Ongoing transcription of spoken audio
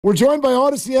We're joined by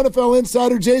Audacy NFL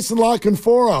insider Jason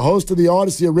Canfora, host of the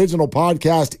Audacy original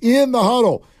podcast In the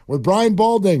Huddle with Brian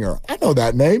Baldinger. I know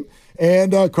that name.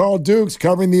 And Carl Dukes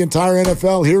covering the entire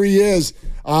NFL. Here he is.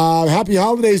 Happy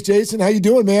holidays, Jason. How you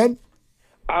doing, man?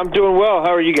 I'm doing well.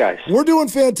 How are you guys? We're doing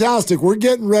fantastic. We're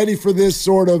getting ready for this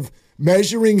sort of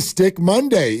measuring stick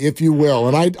Monday, if you will.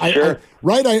 And I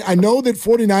know that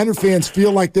 49er fans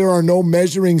feel like there are no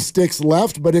measuring sticks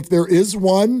left, but if there is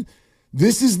one,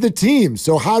 this is the team.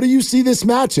 So how do you see this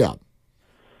matchup?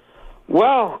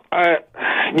 Well,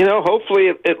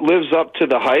 hopefully it lives up to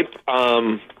the hype.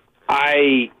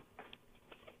 I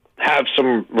have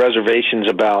some reservations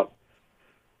about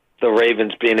the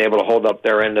Ravens being able to hold up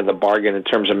their end of the bargain in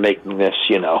terms of making this,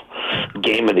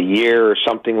 game of the year or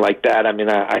something like that. I mean,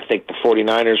 I think the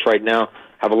 49ers right now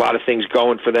have a lot of things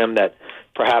going for them that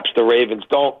perhaps the Ravens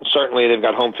don't. Certainly they've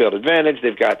got home field advantage.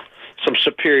 They've got some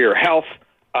superior health.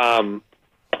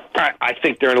 I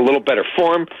think they're in a little better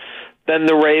form than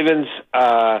the Ravens.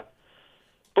 But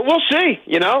we'll see.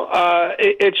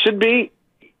 It should be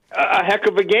a heck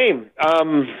of a game.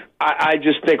 I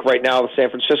just think right now San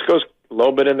Francisco's a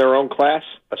little bit in their own class,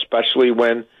 especially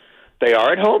when they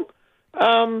are at home.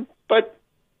 But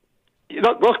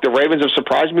look, the Ravens have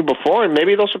surprised me before, and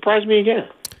maybe they'll surprise me again.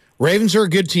 Ravens are a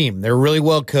good team. They're really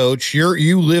well coached.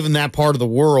 You live in that part of the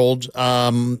world.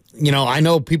 I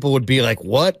know people would be like,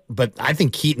 what? But I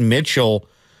think Keaton Mitchell,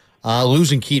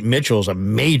 losing Keaton Mitchell is a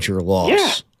major loss.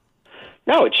 Yeah.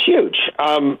 No, it's huge.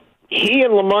 He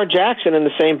and Lamar Jackson in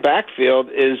the same backfield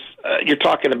is, you're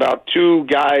talking about two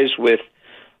guys with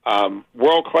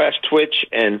world-class twitch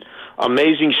and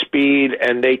amazing speed,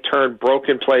 and they turn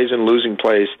broken plays and losing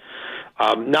plays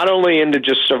not only into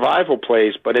just survival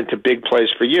plays, but into big plays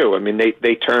for you. I mean,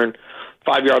 they turn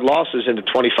 5-yard losses into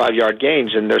 25-yard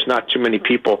gains, and there's not too many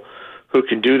people who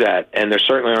can do that, and there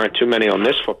certainly aren't too many on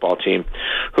this football team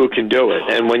who can do it.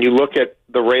 And when you look at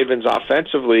the Ravens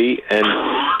offensively, and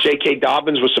J.K.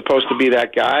 Dobbins was supposed to be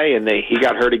that guy, and he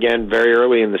got hurt again very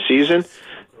early in the season.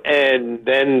 And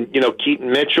then,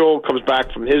 Keaton Mitchell comes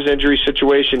back from his injury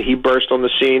situation. He burst on the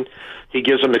scene. He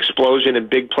gives them explosion and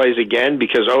big plays again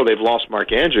because, they've lost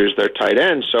Mark Andrews, their tight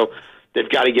end, so they've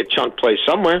got to get chunk plays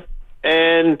somewhere.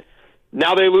 And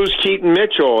now they lose Keaton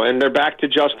Mitchell, and they're back to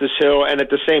Justice Hill. And at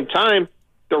the same time,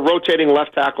 they're rotating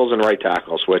left tackles and right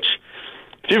tackles, which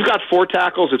if you've got 4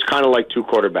 tackles, it's kind of like 2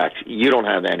 quarterbacks. You don't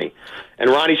have any. And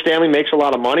Ronnie Stanley makes a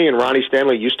lot of money, and Ronnie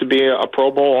Stanley used to be a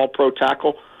Pro Bowl, all-pro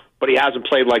tackle, but he hasn't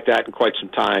played like that in quite some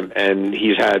time, and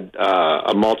he's had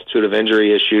a multitude of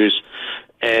injury issues.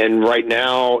 And right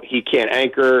now, he can't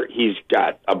anchor. He's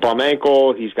got a bum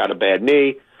ankle. He's got a bad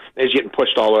knee. He's getting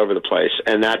pushed all over the place,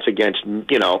 and that's against,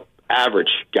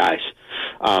 average guys,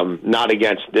 not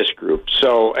against this group.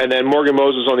 So, and then Morgan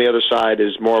Moses on the other side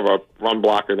is more of a run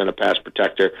blocker than a pass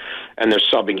protector, and they're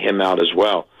subbing him out as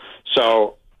well.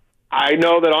 So I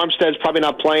know that Armstead's probably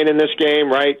not playing in this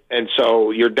game, right? And so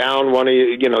you're down one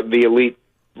of the elite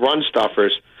run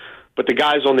stuffers, but the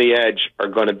guys on the edge are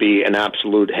going to be an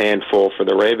absolute handful for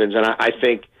the Ravens. And I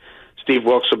think Steve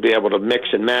Wilkes will be able to mix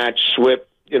and match,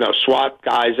 swap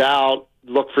guys out,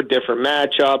 look for different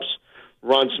matchups,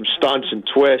 run some stunts and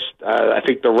twists. I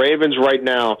think the Ravens right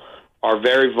now are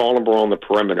very vulnerable on the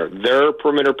perimeter. Their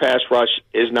perimeter pass rush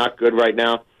is not good right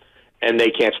now, and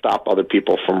they can't stop other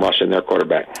people from rushing their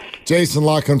quarterback. Jason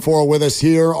Canfora with us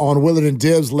here on Willard and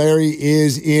Dibs. Larry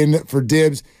is in for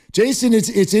Dibs. Jason,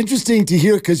 it's interesting to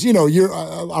hear because, you're,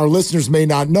 our listeners may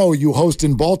not know, you host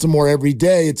in Baltimore every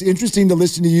day. It's interesting to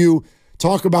listen to you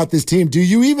talk about this team. Do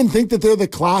you even think that they're the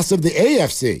class of the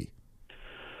AFC?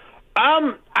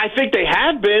 I think they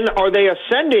have been. Are they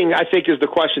ascending, I think, is the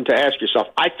question to ask yourself.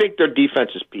 I think their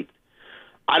defense is peaked.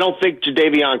 I don't think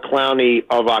Jadeveon Clowney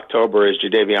of October is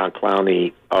Jadeveon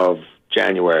Clowney of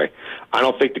January. I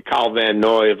don't think the Kyle Van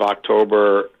Noy of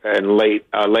October and late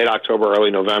October,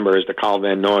 early November is the Kyle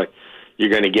Van Noy you're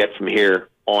going to get from here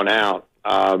on out.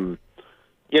 Odafe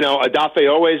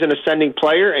Owe is an ascending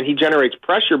player, and he generates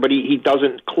pressure, but he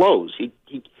doesn't close. He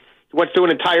went through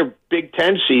an entire Big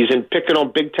Ten season picking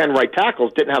on Big Ten right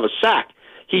tackles, didn't have a sack.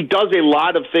 He does a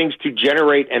lot of things to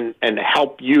generate and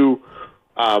help you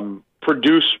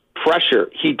produce pressure.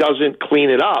 He doesn't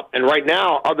clean it up. And right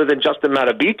now, other than Justin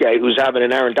Matabike, who's having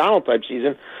an Aaron Donald-type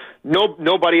season,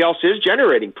 nobody else is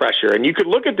generating pressure. And you could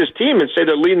look at this team and say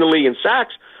they're leading the league in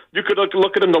sacks. You could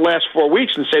look at them the last 4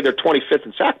 weeks and say they're 25th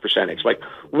in sack percentage. Like,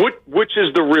 which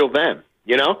is the real them,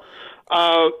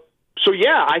 So,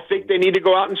 yeah, I think they need to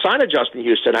go out and sign a Justin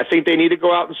Houston. I think they need to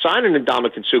go out and sign an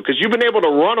Ndamukong Suh because you've been able to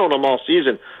run on them all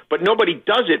season, but nobody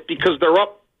does it because they're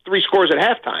up 3 scores at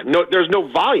halftime. No, there's no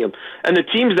volume. And the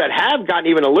teams that have gotten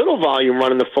even a little volume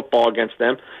running the football against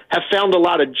them have found a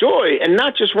lot of joy, and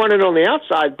not just running it on the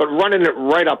outside, but running it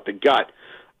right up the gut.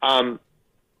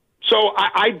 So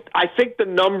I think the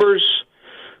numbers,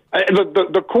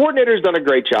 the coordinator's done a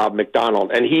great job,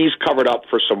 McDonald, and he's covered up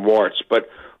for some warts. But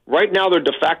right now, their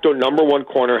de facto number 1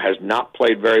 corner has not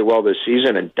played very well this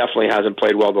season, and definitely hasn't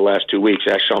played well the last 2 weeks.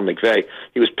 Ask Sean McVay.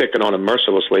 He was picking on him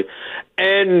mercilessly.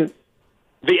 And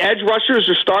the edge rushers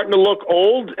are starting to look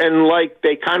old and like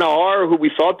they kind of are who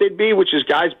we thought they'd be, which is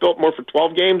guys built more for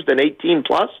 12 games than 18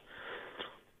 plus.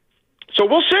 So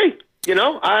we'll see. You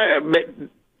know,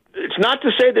 it's not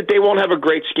to say that they won't have a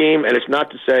great scheme, and it's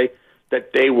not to say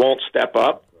that they won't step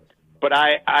up. But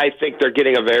I think they're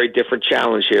getting a very different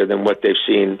challenge here than what they've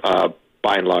seen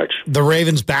by and large. The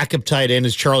Ravens' backup tight end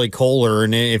is Charlie Kohler,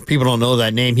 and if people don't know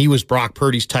that name, he was Brock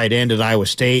Purdy's tight end at Iowa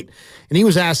State. And he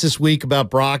was asked this week about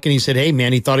Brock, and he said, hey,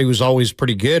 man, he thought he was always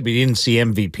pretty good, but he didn't see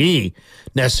MVP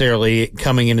necessarily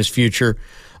coming in his future.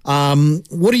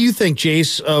 What do you think,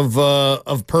 Jace,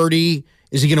 of Purdy?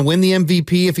 Is he going to win the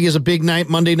MVP if he has a big night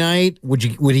Monday night? Would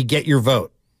he get your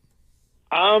vote?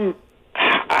 I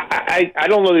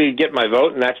don't know that he'd get my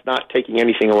vote, and that's not taking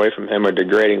anything away from him or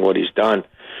degrading what he's done.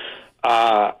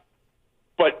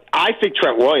 But I think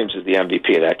Trent Williams is the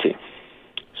MVP of that team.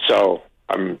 So,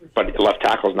 but left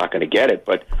tackle's not going to get it.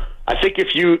 But I think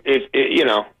if you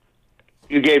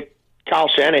gave Kyle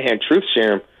Shanahan truth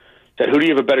serum, said who do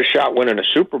you have a better shot winning a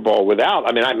Super Bowl without?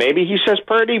 I mean, maybe he says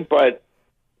Purdy, but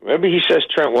maybe he says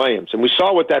Trent Williams. And we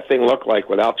saw what that thing looked like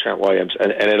without Trent Williams,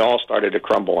 and it all started to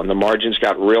crumble, and the margins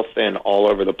got real thin all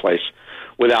over the place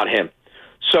without him.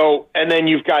 So, and then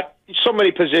you've got so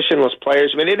many positionless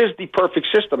players. I mean, it is the perfect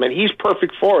system, and he's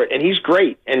perfect for it, and he's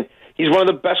great. And he's one of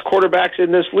the best quarterbacks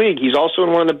in this league. He's also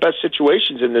in one of the best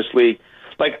situations in this league.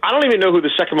 Like, I don't even know who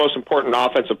the second most important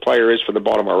offensive player is for the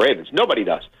Baltimore Ravens. Nobody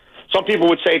does. Some people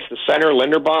would say it's the center,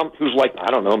 Linderbaum, who's like,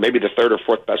 I don't know, maybe the 3rd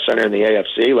or 4th best center in the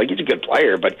AFC. Like, he's a good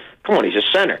player, but come on, he's a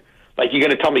center. Like, you're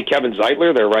going to tell me Kevin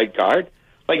Zeitler, their right guard?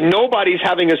 Like, nobody's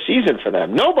having a season for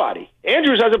them. Nobody.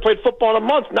 Andrews hasn't played football in a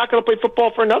month, not going to play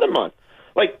football for another month.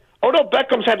 Like, Odell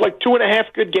Beckham's had like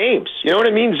 2.5 good games. You know what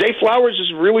I mean? Zay Flowers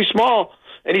is really small,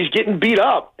 and he's getting beat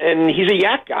up, and he's a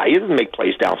yak guy. He doesn't make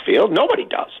plays downfield. Nobody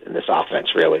does in this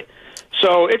offense, really.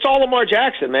 So it's all Lamar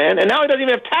Jackson, man. And now he doesn't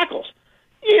even have tackles.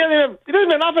 He doesn't have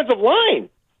an offensive line.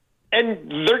 And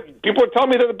people are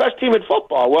telling me they're the best team in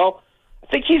football. Well, I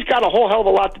think he's got a whole hell of a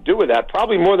lot to do with that,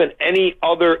 probably more than any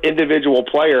other individual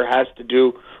player has to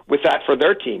do with that for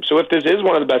their team. So if this is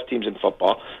one of the best teams in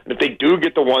football, and if they do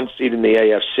get the 1 seed in the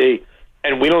AFC,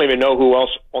 and we don't even know who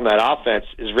else on that offense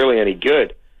is really any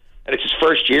good, and it's his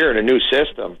first year in a new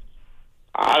system,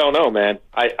 I don't know, man.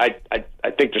 I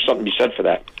think there's something to be said for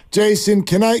that. Jason,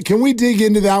 can we dig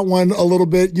into that one a little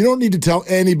bit? You don't need to tell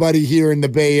anybody here in the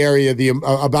Bay Area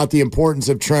about the importance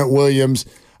of Trent Williams.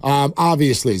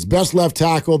 Obviously, he's best left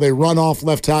tackle. They run off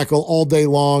left tackle all day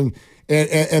long,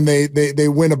 and they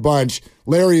win a bunch.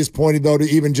 Larry has pointed, though, to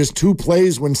even just 2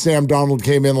 plays when Sam Darnold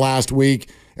came in last week,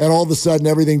 and all of a sudden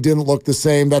everything didn't look the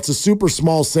same. That's a super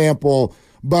small sample.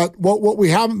 But what we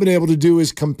haven't been able to do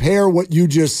is compare what you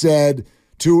just said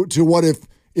to what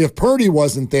if Purdy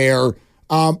wasn't there.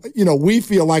 We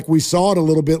feel like we saw it a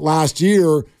little bit last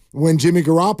year when Jimmy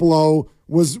Garoppolo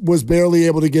was barely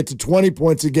able to get to 20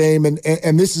 points a game,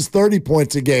 and this is 30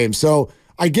 points a game. So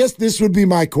I guess this would be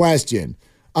my question.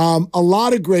 A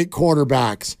lot of great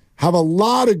quarterbacks have a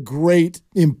lot of great,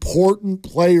 important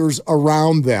players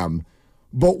around them,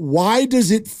 but why does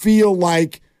it feel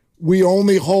like we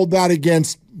only hold that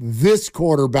against this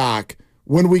quarterback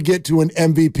when we get to an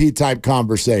MVP-type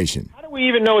conversation? How do we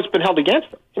even know it's been held against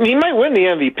him? I mean, he might win the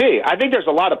MVP. I think there's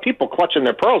a lot of people clutching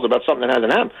their pearls about something that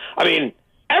hasn't happened. I mean,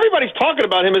 everybody's talking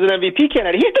about him as an MVP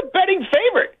candidate. He's the betting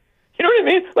favorite. You know what I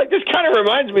mean? Like, this kind of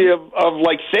reminds me of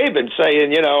like Saban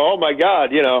saying, oh, my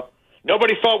God,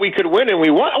 nobody thought we could win and we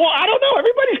won. Well, I don't know.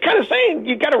 Everybody's kind of saying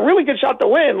you got a really good shot to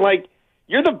win. Like,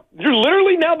 you're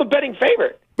literally now the betting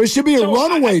favorite. But it should be a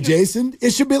runaway, Jason.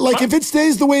 It should be like, if it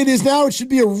stays the way it is now, it should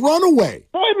be a runaway.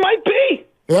 Well, it might be.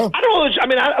 Yeah. I don't know. I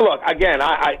mean, look, again,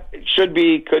 it should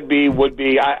be, could be, would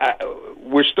be.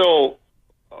 We're still,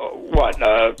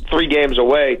 3 games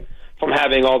away from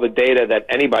having all the data that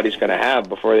anybody's going to have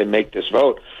before they make this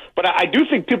vote. But I do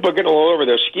think people are getting all over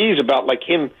their skis about like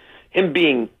him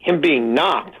being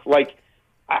knocked. Like,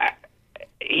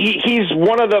 he's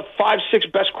one of the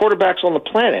 5-6 best quarterbacks on the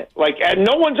planet. Like, and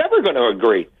no one's ever going to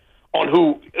agree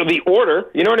on the order.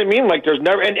 You know what I mean? Like, there's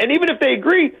never, and even if they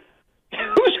agree,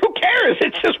 who cares?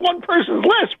 It's just one person's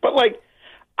list. But like,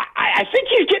 I think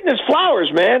he's getting his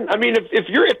flowers, man. I mean,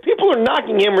 if people are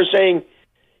knocking him or saying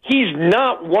he's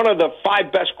not one of the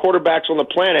 5 best quarterbacks on the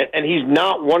planet, and he's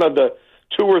not one of the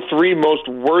 2 or 3 most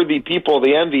worthy people of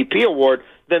the MVP award,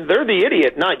 then they're the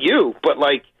idiot, not you. But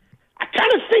like, I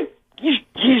kind of think he's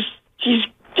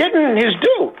getting his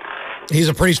due. He's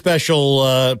a pretty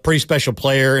special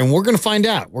player, and we're going to find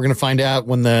out. We're going to find out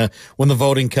when the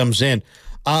voting comes in.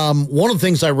 One of the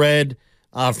things I read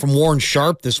from Warren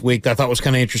Sharp this week that I thought was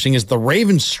kind of interesting is the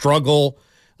Ravens struggle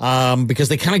because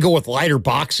they kind of go with lighter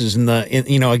boxes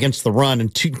against the run,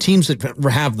 and 2 teams that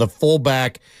have the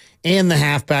fullback and the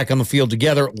halfback on the field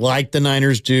together, like the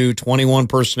Niners do, 21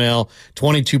 personnel,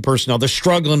 22 personnel. They're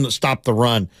struggling to stop the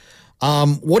run.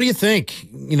 What do you think?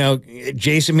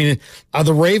 Jason, I mean, are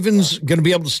the Ravens going to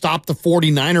be able to stop the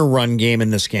 49er run game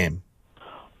in this game?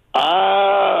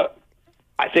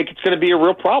 I think it's going to be a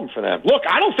real problem for them. Look,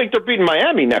 I don't think they're beating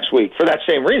Miami next week for that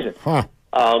same reason. Huh.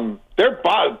 They're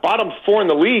bottom 4 in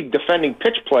the league defending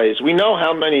pitch plays. We know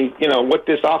how many, what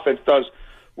this offense does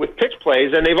with pitch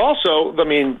plays. And they've also, I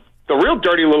mean, the real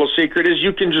dirty little secret is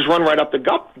you can just run right up the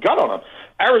gut on them.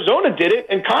 Arizona did it,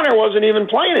 and Connor wasn't even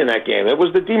playing in that game. It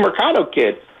was the DeMercado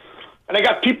kid. And I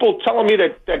got people telling me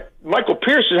that Michael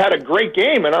Pierce has had a great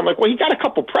game, and I'm like, well, he got a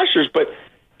couple pressures, but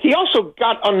he also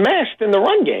got unmasked in the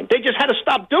run game. They just had to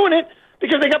stop doing it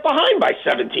because they got behind by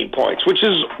 17 points, which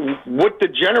is what the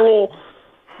general,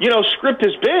 script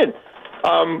has been.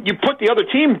 You put the other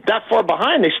team that far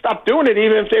behind, they stopped doing it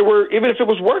even if it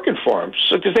was working for them.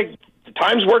 So because the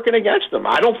time's working against them.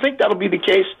 I don't think that'll be the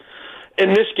case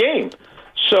in this game.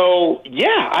 So,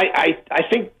 yeah, I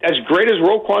think as great as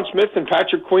Roquan Smith and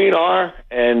Patrick Queen are,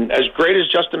 and as great as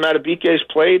Justin Madubuike has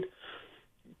played,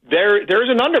 there's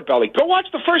an underbelly. Go watch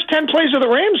the first 10 plays of the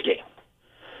Rams game.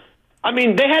 I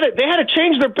mean, they had to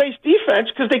change their base defense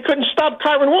because they couldn't stop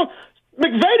Kyron Williams.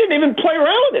 McVay didn't even play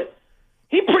around with it.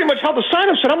 He pretty much held the sign up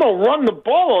and said, I'm going to run the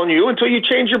ball on you until you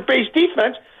change your base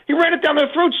defense. He ran it down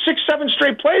their throat 6-7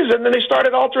 straight plays, and then they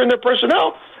started altering their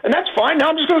personnel, and that's fine. Now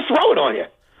I'm just going to throw it on you.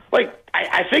 Like,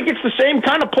 I think it's the same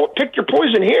kind of pick your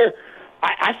poison here.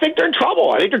 I think they're in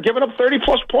trouble. I think they're giving up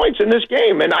 30-plus points in this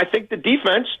game, and I think the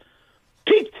defense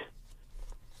peaked.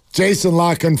 Jason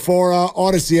La Canfora,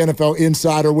 Audacy NFL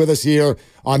Insider, with us here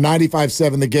on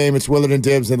 95.7 The Game. It's Willard and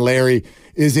Dibs, and Larry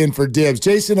is in for Dibs.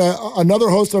 Jason, another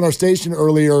host on our station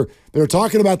earlier, they were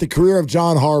talking about the career of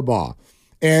John Harbaugh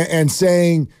and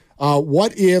saying,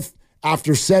 what if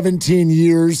after 17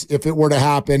 years, if it were to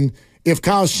happen, if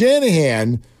Kyle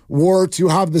Shanahan were to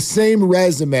have the same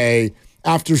resume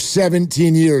after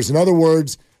 17 years. In other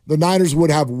words, the Niners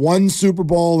would have 1 Super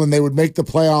Bowl and they would make the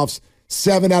playoffs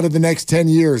 7 out of the next 10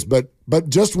 years, but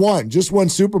just one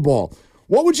Super Bowl.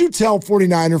 What would you tell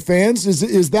 49er fans?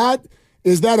 Is that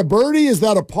a birdie? Is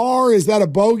that a par? Is that a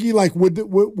bogey? Like,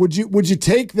 would you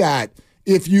take that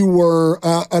if you were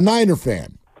a Niner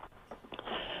fan?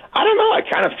 I don't know. I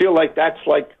kind of feel like that's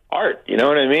like art. You know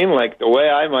what I mean? Like the way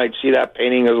I might see that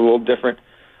painting is a little different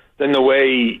than the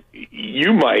way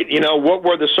you might. What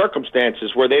were the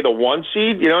circumstances? Were they the 1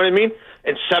 seed? You know what I mean?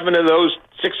 And 6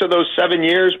 of those 7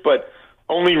 years, but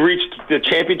only reached the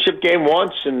championship game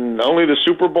once and only the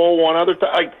Super Bowl one other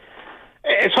time. Like,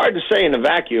 it's hard to say in a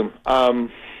vacuum.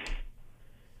 But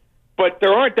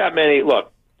there aren't that many.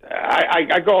 Look,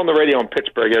 I go on the radio in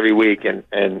Pittsburgh every week, and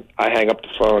I hang up the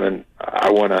phone, and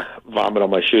I want to vomit on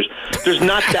my shoes. There's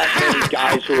not that many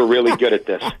guys who are really good at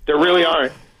this. There really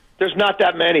aren't. There's not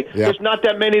that many. Yep. There's not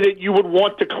that many that you would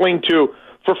want to cling to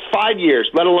for 5 years,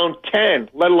 let alone 10,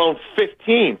 let alone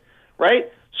 15,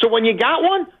 right? So when you got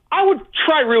one, I would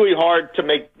try really hard to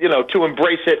to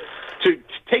embrace it, to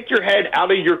take your head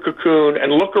out of your cocoon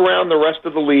and look around the rest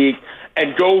of the league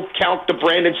and go count the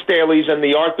Brandon Staley's and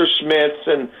the Arthur Smiths,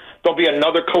 and there'll be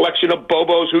another collection of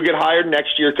Bobos who get hired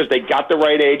next year because they got the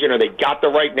right agent or they got the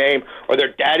right name or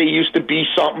their daddy used to be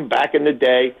something back in the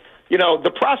day.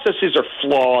 The processes are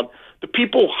flawed. The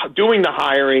people doing the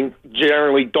hiring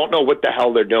generally don't know what the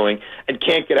hell they're doing and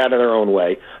can't get out of their own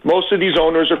way. Most of these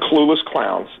owners are clueless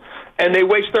clowns, and they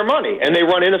waste their money, and they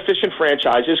run inefficient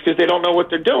franchises because they don't know what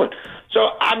they're doing. So,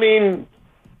 I mean,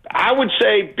 I would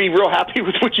say be real happy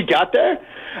with what you got there.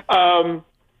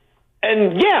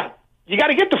 And, yeah, you got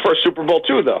to get the first Super Bowl,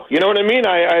 too, though. You know what I mean?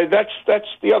 That's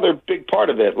the other big part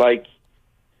of it. Like,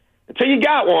 until you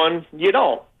got one, you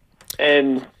don't.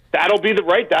 And that'll be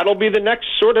the next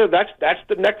sort of that's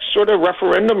the next sort of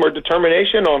referendum or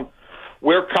determination on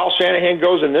where Kyle Shanahan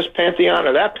goes in this pantheon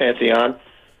or that pantheon.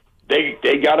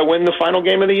 They got to win the final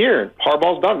game of the year.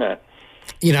 Harbaugh's done that.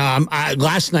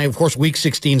 Last night, of course, Week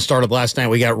 16 started last night.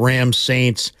 We got Rams,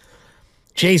 Saints.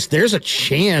 Jace, there's a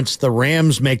chance the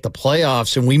Rams make the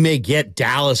playoffs and we may get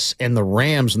Dallas and the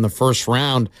Rams in the first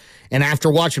round. And after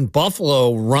watching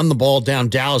Buffalo run the ball down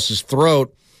Dallas's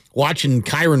throat, watching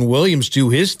Kyron Williams do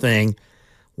his thing,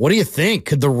 what do you think?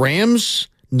 Could the Rams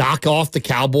knock off the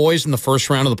Cowboys in the first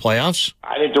round of the playoffs?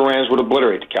 I think the Rams would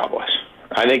obliterate the Cowboys.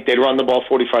 I think they'd run the ball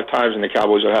 45 times and the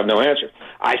Cowboys would have no answer.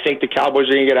 I think the Cowboys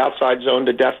are going to get outside zoned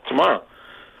to death tomorrow.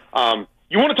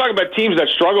 You want to talk about teams that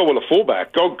struggle with a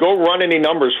fullback? Go run any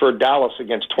numbers for Dallas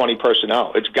against 20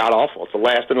 personnel. It's god awful. It's the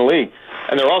last in the league,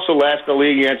 and they're also last in the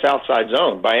league against outside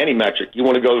zone by any metric. You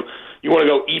want to go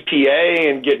EPA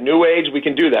and get new age? We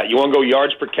can do that. You want to go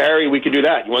yards per carry? We can do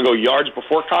that. You want to go yards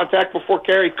before contact, before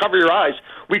carry? Cover your eyes.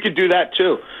 We could do that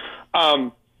too.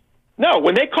 No,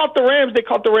 when they caught the Rams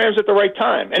at the right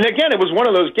time. And again, it was one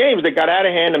of those games that got out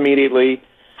of hand immediately.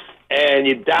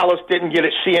 And Dallas didn't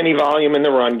see any volume in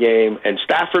the run game, and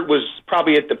Stafford was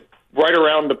probably right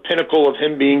around the pinnacle of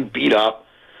him being beat up,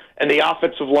 and the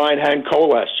offensive line hadn't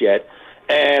coalesced yet.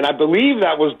 And I believe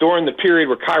that was during the period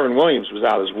where Kyron Williams was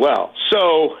out as well.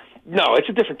 So, no, it's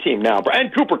a different team now.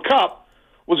 And Cooper Kupp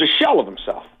was a shell of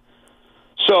himself.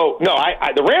 So, no,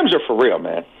 the Rams are for real,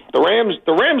 man. The Rams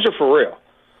are for real.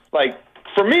 Like,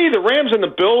 for me, the Rams and the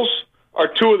Bills are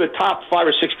two of the top 5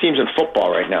 or 6 teams in football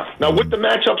right now. Now, what the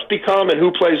matchups become and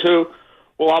who plays who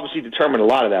will obviously determine a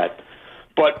lot of that.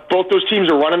 But both those teams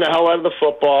are running the hell out of the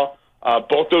football.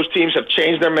 Both those teams have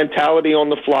changed their mentality on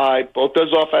the fly. Both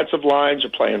those offensive lines are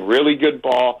playing really good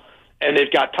ball, and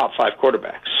they've got top 5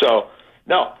 quarterbacks. So,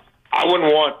 no, I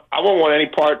wouldn't want any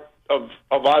part of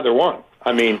either one.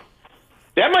 I mean,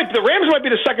 the Rams might be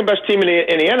the second best team in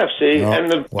the NFC, and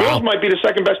the Bills might be the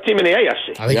second best team in the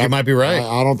AFC. I think you might be right.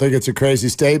 I don't think it's a crazy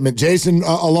statement. Jason,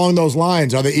 along those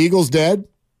lines, are the Eagles dead?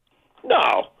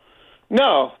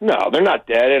 No, they're not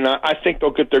dead, and I think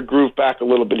they'll get their groove back a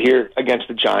little bit here against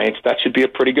the Giants. That should be a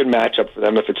pretty good matchup for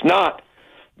them. If it's not,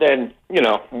 then,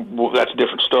 that's a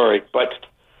different story. But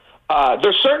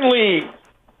they're certainly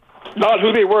not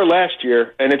who they were last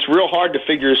year, and it's real hard to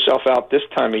figure yourself out this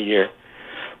time of year.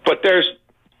 But there's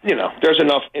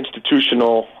enough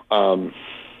institutional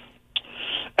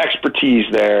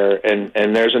expertise there,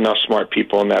 and there's enough smart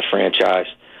people in that franchise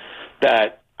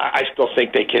that I still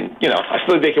think they can,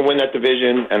 win that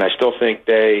division, and I still think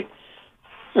they,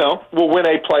 will win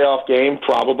a playoff game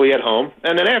probably at home.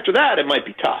 And then after that, it might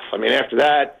be tough. I mean, after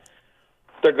that,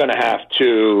 they're going to have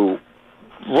to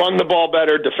run the ball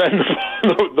better, defend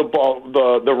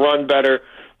the run better,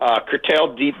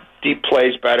 curtail deep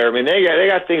plays better. I mean, they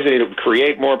got things they need to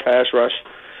create more pass rush,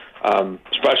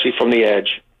 especially from the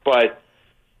edge. But,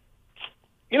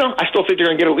 I still think they're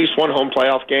going to get at least one home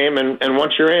playoff game, and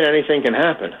once you're in, anything can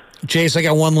happen. Jace, I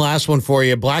got one last one for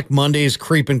you. Black Monday's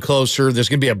creeping closer. There's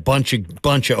going to be a bunch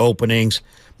of openings,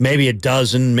 maybe a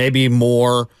dozen, maybe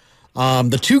more.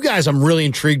 The two guys I'm really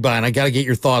intrigued by, and I got to get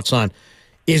your thoughts on,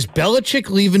 is Belichick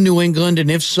leaving New England, and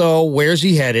if so, where's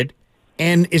he headed?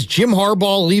 And is Jim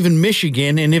Harbaugh leaving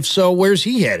Michigan, and if so, where's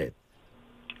he headed?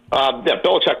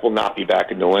 Belichick will not be back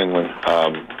in New England.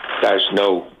 There's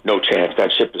no chance.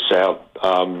 That ship has sailed.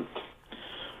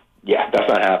 That's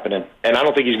not happening. And I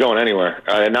don't think he's going anywhere,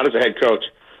 not as a head coach.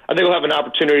 I think he'll have an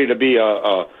opportunity to be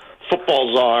a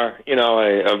football czar,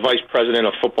 a vice president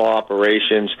of football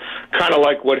operations, kind of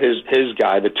like what his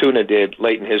guy, the Tuna, did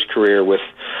late in his career with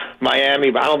Miami.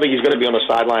 But I don't think he's going to be on the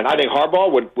sideline. I think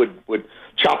Harbaugh would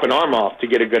chop an arm off to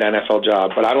get a good NFL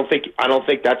job, but I don't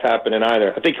think that's happening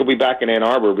either. I think he'll be back in Ann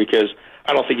Arbor because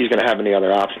I don't think he's going to have any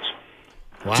other options.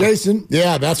 Wow. Jason,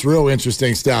 that's real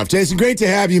interesting stuff. Jason, great to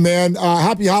have you, man.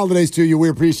 Happy holidays to you. We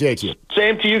appreciate you.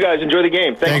 Same to you guys. Enjoy the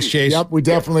game. Thanks, Jason. Yep, we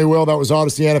definitely will. That was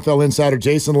Audacy NFL insider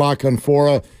Jason La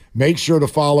Canfora. Make sure to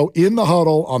follow In the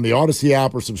Huddle on the Audacy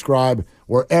app or subscribe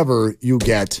wherever you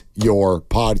get your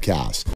podcasts.